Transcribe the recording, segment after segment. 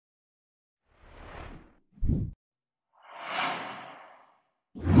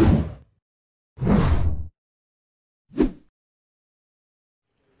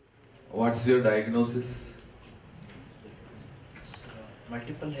What's your diagnosis?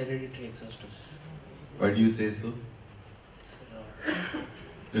 Multiple hereditary exostoses. Why do you say so?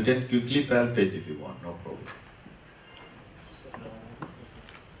 You can quickly palpate if you want, no problem.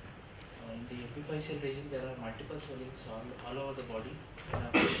 In the epiphyseal region, there are multiple swellings all over the body.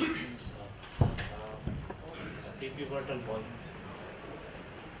 Prepubertal boy.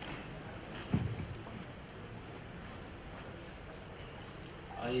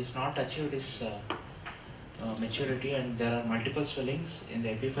 He's not achieved his maturity, and there are multiple swellings in the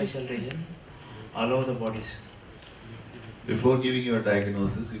epiphyseal region all over the bodies. Before giving your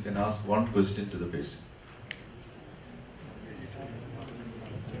diagnosis, you can ask one question to the patient.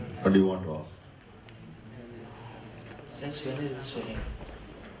 What do you want to ask? Since when is this swelling?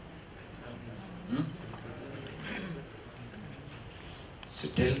 So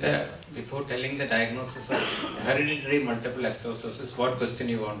before telling the diagnosis of hereditary multiple exostoses, what question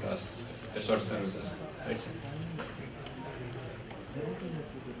you want to ask? The short services.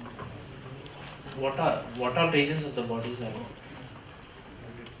 What are regions of the bodies are?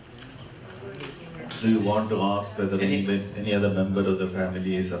 So you want to ask whether any other member of the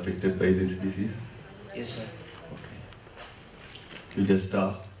family is affected by this disease? Yes, sir. Okay. You just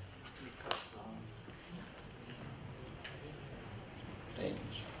asked.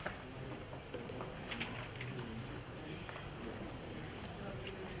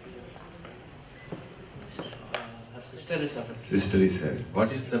 Her sister is affected. Sister is having.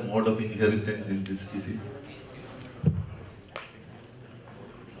 What is the mode of inheritance in this disease?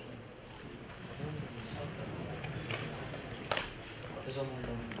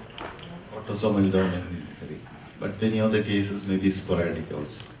 Autosomal dominant inheritance. But many other cases may be sporadic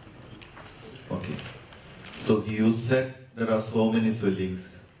also. Okay. So you said there are so many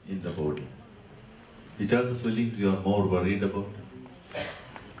swellings in the body. Which are the swellings you are more worried about?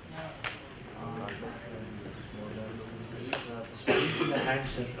 The swellings in the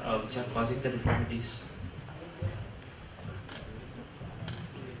hands, which are causing the deformities.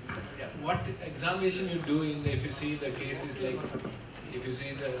 What examination you do if you see the cases, like if you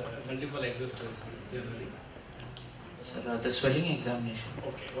see the multiple exostoses generally? So the swelling examination.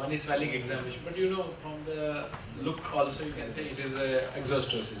 Okay, one is swelling examination, but from the look also you can say it is a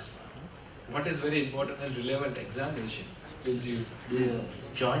exostosis. What is very important and relevant examination will you do? The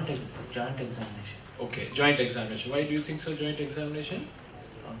joint examination. Okay, joint examination. Why do you think so, joint examination?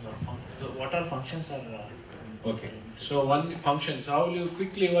 What are functions are? Okay, so one function, so how will you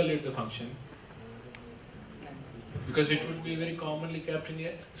quickly evaluate the function? Because it would be very commonly kept in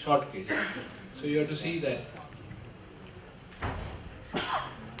a short case. So you have to see that.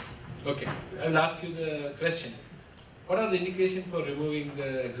 Okay, I will ask you the question. What are the indications for removing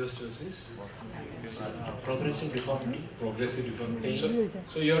the exostosis? Progressive deformity. Progressive deformity.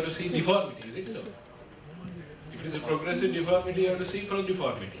 So you have to see deformity, is it so? If it is a progressive deformity, you have to see from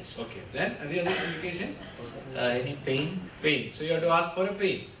deformities. Okay, then any other indication? Any pain? Pain. So you have to ask for a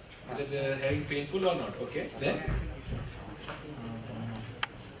pain. Whether they are having painful or not. Okay, then?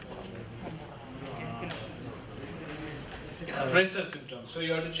 Pressure symptoms. So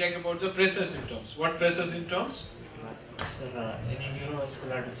you have to check about the pressure symptoms. What pressure symptoms? Sir, any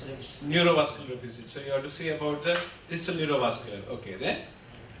neurovascular deficits? Neurovascular deficits. So you have to see about the distal neurovascular. Okay, then?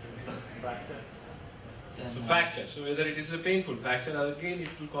 So fracture. So whether it is a painful fracture, again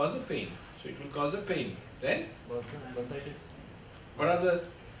it will cause a pain. So it will cause a pain. Then? What are the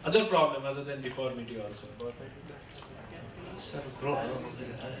other problems other than deformity also? Sir,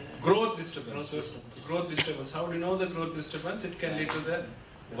 Growth disturbance. Growth disturbance. How do you know the growth disturbance? It can lead to the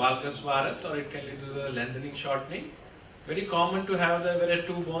valgus varus or it can lead to the lengthening, shortening. Very common to have the where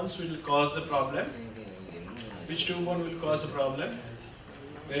two bones will cause the problem. Which two bone will cause the problem?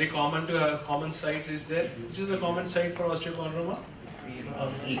 Very common to have common sites is there. Which is the common site for osteochondroma?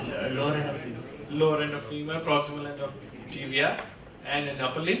 lower end of femur. Lower end of femur, proximal end of tibia, and an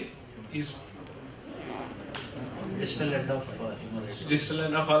upper limb is Distal end of humerus. distal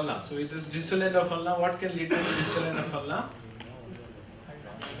end of ulna. So with this distal end of ulna, what can lead to the distal end of ulna?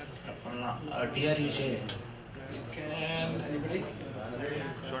 DRUJ. It can, anybody?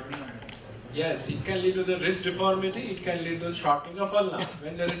 Yes, it can lead to the wrist deformity, it can lead to shortening of ulna.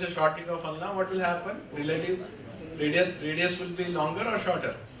 When there is a shortening of ulna, what will happen? Radius will be longer or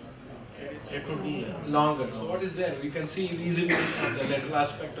shorter? It would be Longer. So what is there? We can see easily on the lateral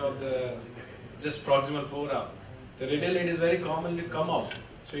aspect of the just proximal forearm. The radial head is very commonly come out.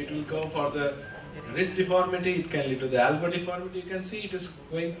 So it will go for the wrist deformity, it can lead to the elbow deformity. You can see it is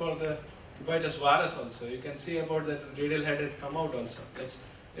going for the cubitus varus also. You can see about that radial head has come out also. That's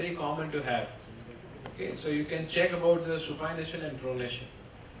very common to have. Okay, so you can check about the supination and pronation.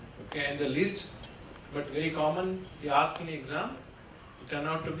 Okay, and the least, but very common, you ask in the exam, it turn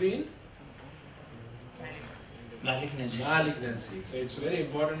out to be in Malignancy. malignancy. So it's very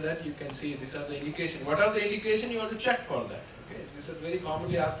important that you can see these are the indications. What are the indications you have to check for that? Okay, this is very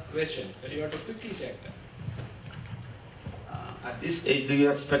commonly asked question. So you have to quickly check that. At this age, do you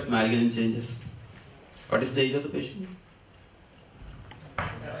expect malignant changes? What is the age of the patient?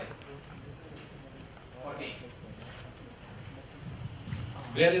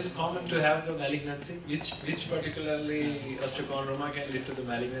 Where is common to have the malignancy? Which particularly osteochondroma can lead to the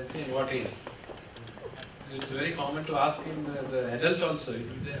malignancy and what age? So it's very common to ask in the adult also.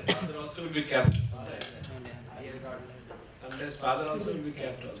 The father also will be kept. Sometimes father also will be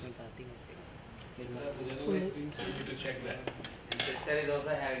kept also. These are the generalized things you need to check that. Sister is also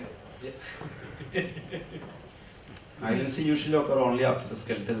having. Yeah. Malignancy usually occur only after the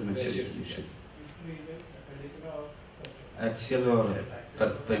skeletal maturity. Usually. Axial or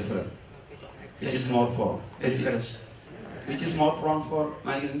peripheral. Which is more prone? Peripheral. Which is more prone for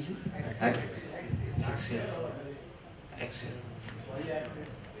malignancy? Axial. Axial.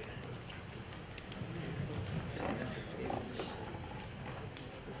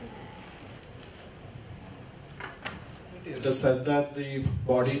 It is said that the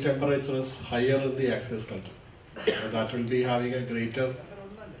body temperature is higher in the axial skeleton. So that will be having a greater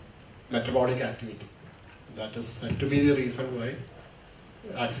metabolic activity. That is said to be the reason why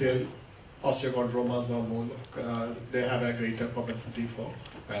axial osteochondromas are more, they have a greater propensity for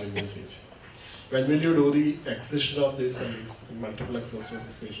malignancy. When will you do the excision of these cells in multiple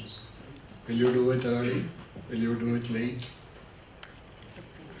exostosis patients? Will you do it early? Will you do it late?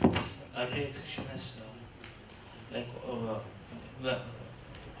 Early excision is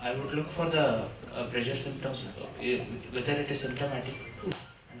I would look for the pressure symptoms, whether it is symptomatic,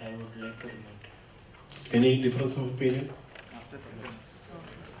 and I would like to remove it. Any difference of opinion?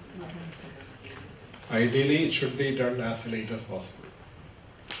 Ideally, it should be done as late as possible.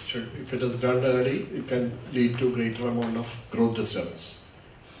 If it is done early, it can lead to greater amount of growth disturbance.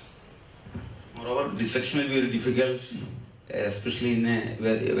 Moreover, dissection will be very difficult, especially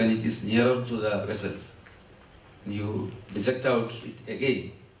when it is nearer to the vessels. When you dissect out it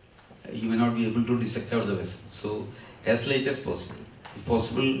again, you may not be able to dissect out the vessel. So, as late as possible. If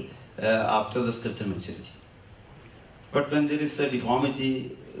possible, after the skeletal maturity. But when there is a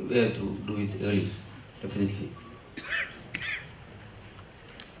deformity, we have to do it early, definitely.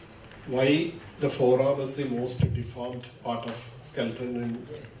 Why the forearm is the most deformed part of skeleton in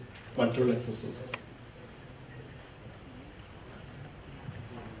multiple exostosis?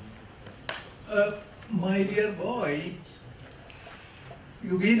 My dear boy,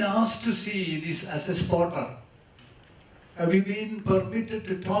 you've been asked to see this as a spotter. Have you been permitted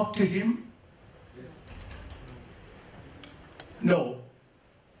to talk to him? No.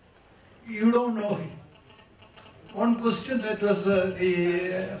 You don't know him. One question, that was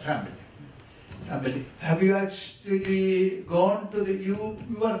the family. Have you actually gone to your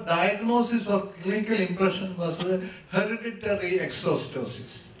diagnosis or clinical impression was the hereditary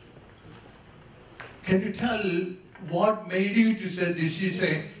exostosis? Can you tell what made you to say this is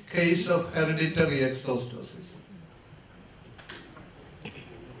a case of hereditary exostosis?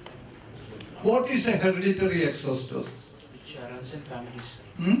 What is a hereditary exostosis? Which runs in families.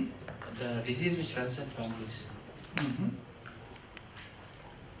 Hmm? The disease which runs in families. Mm-hmm.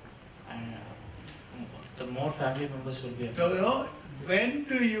 And the more family members will be So, affected. when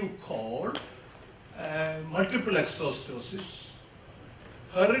do you call multiple exostosis?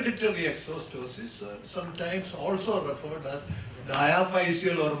 Hereditary exostosis, sometimes also referred as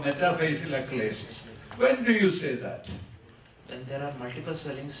diaphyseal or metaphyseal achalasis. When do you say that? When there are multiple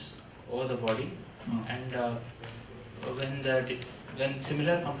swellings over the body, and when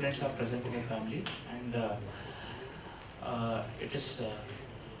similar complaints are present in a family, and it is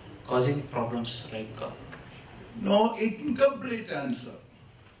causing problems like. No, incomplete answer.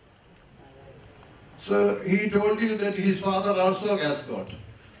 So he told you that his father also has got.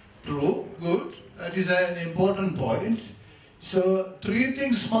 True, good. That is an important point. So 3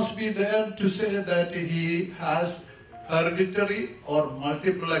 things must be there to say that he has hereditary or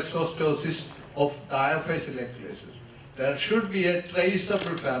multiple exostosis of diaphyseal achalasis. There should be a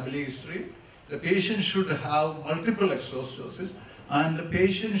traceable family history. The patient should have multiple exostosis, and the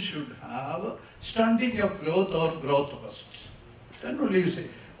patient should have stunting of growth or growth arrests. Then only you say,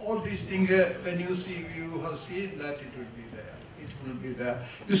 all these things, when you see, you have seen that it will be there. It will be there.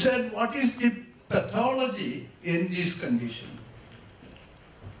 You said, what is the pathology in this condition?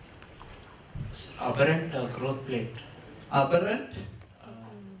 Aberrant growth plate. Aberrant?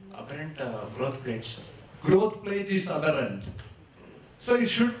 Aberrant growth plates. Growth plate is aberrant. So it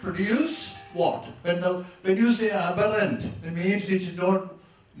should produce what? When you say aberrant, it means it's not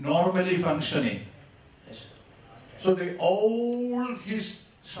normally functioning. Yes. So all his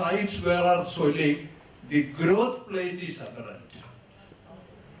sides where are swelling, the growth plate is aberrant.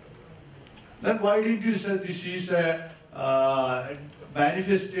 Then why did you say this is a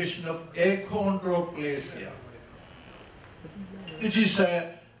manifestation of achondroplasia, which is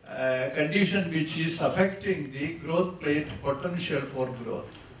a condition which is affecting the growth plate potential for growth?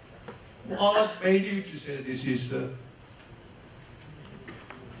 What made you to say this is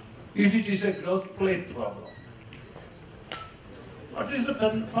if it is a growth plate problem? What is the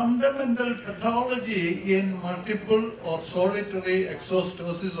fundamental pathology in multiple or solitary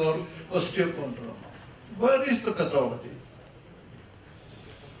exostosis or osteochondroma? Where is the pathology?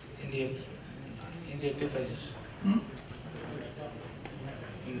 In the epiphysis. In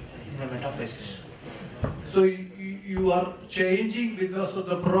the metaphysis. So you are changing because of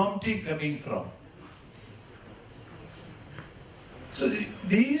the prompting coming from. So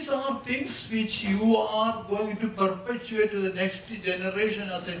these are things which you are going to perpetuate to the next generation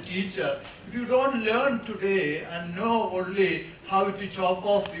as a teacher. If you don't learn today and know only how to chop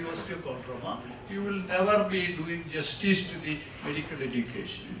off the osteochondroma, you will never be doing justice to the medical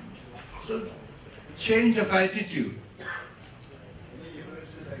education. So change of attitude.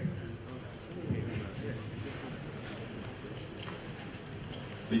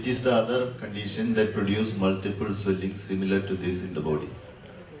 Which is the other condition that produce multiple swellings similar to this in the body?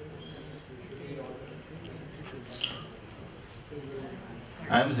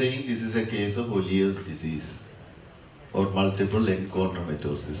 I am saying this is a case of Olier's disease or multiple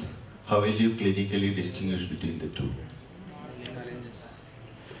enchondromatosis. How will you clinically distinguish between the two?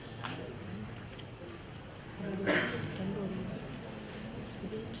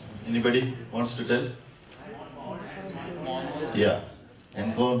 Anybody wants to tell? Yeah.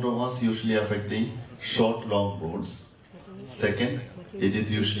 Enchondromas usually affect the short, long bones. Second, it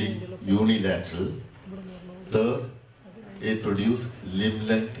is usually unilateral. Third, it produces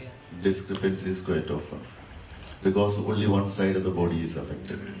limb-length discrepancies quite often because only one side of the body is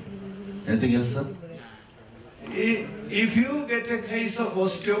affected. Anything else, sir? If you get a case of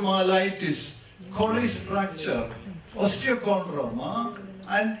osteomyelitis, Colles fracture, osteochondroma,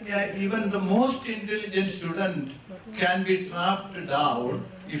 and even the most intelligent student can be trapped down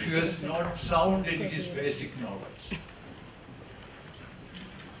if he is not sound in his basic knowledge.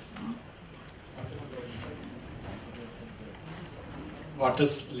 What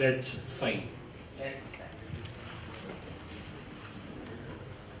is lead's sign?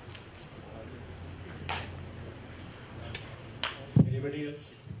 Anybody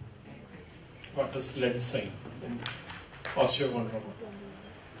else? What is lead's sign in osteochondroma?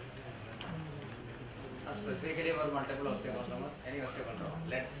 Specifically for multiple osteochondromas, any osteochondroma,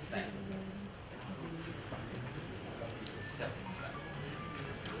 let's sign.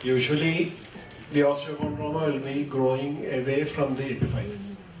 Usually, the osteochondroma will be growing away from the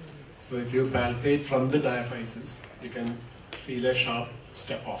epiphysis. So if you palpate from the diaphysis, you can feel a sharp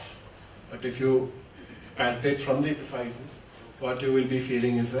step off. But if you palpate from the epiphysis, what you will be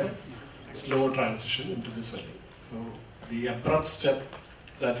feeling is a slow transition into the swelling. So the abrupt step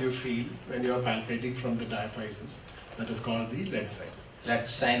that you feel when you are palpating from the diaphysis, that is called the lead sign. Lead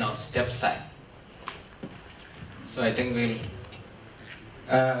sign or step sign. So I think we'll...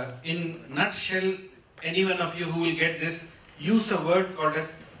 in nutshell, any one of you who will get this, use a word called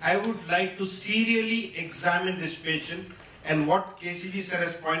as, I would like to serially examine this patient, and what KCG sir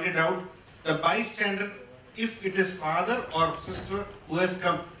has pointed out, the bystander, if it is father or sister who has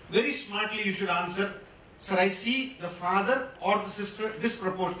come, very smartly you should answer, sir, I see the father or the sister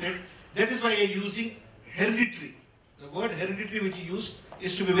disproportionate. That is why I am using hereditary. The word hereditary which you use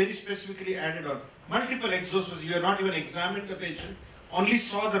is to be very specifically added on. Multiple exostoses, you have not even examined the patient, only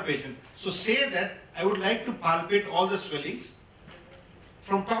saw the patient. So say that I would like to palpate all the swellings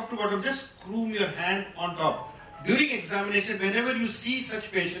from top to bottom. Just screw your hand on top. During examination, whenever you see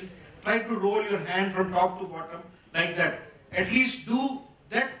such patient, try to roll your hand from top to bottom like that. At least do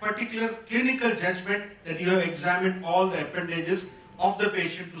that particular clinical judgment that you have examined all the appendages of the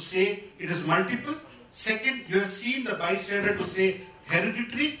patient to say it is multiple. Second, you have seen the bystander to say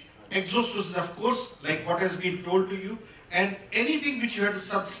hereditary. Exostoses, of course, like what has been told to you. And anything which you have to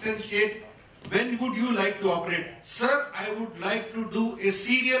substantiate, when would you like to operate? Sir, I would like to do a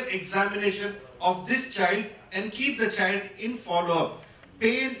serial examination of this child and keep the child in follow-up.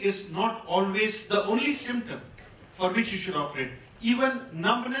 Pain is not always the only symptom for which you should operate. Even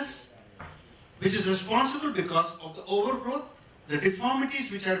numbness, which is responsible because of the overgrowth, the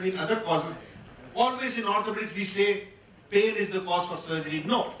deformities which have been other causes. Always in orthopedics we say pain is the cause for surgery.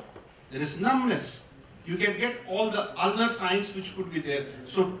 No, there is numbness. You can get all the other signs which could be there.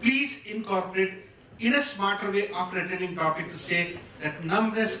 So please incorporate in a smarter way after attending topic to say that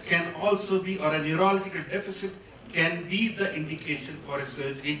numbness can also be, or a neurological deficit can be the indication for a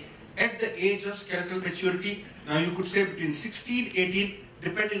surgery at the age of skeletal maturity. Now you could say between 16, 18,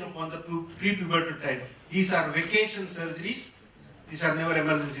 depending upon the pre-pubertal time. These are vacation surgeries. These are never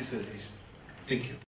emergency surgeries. Thank you.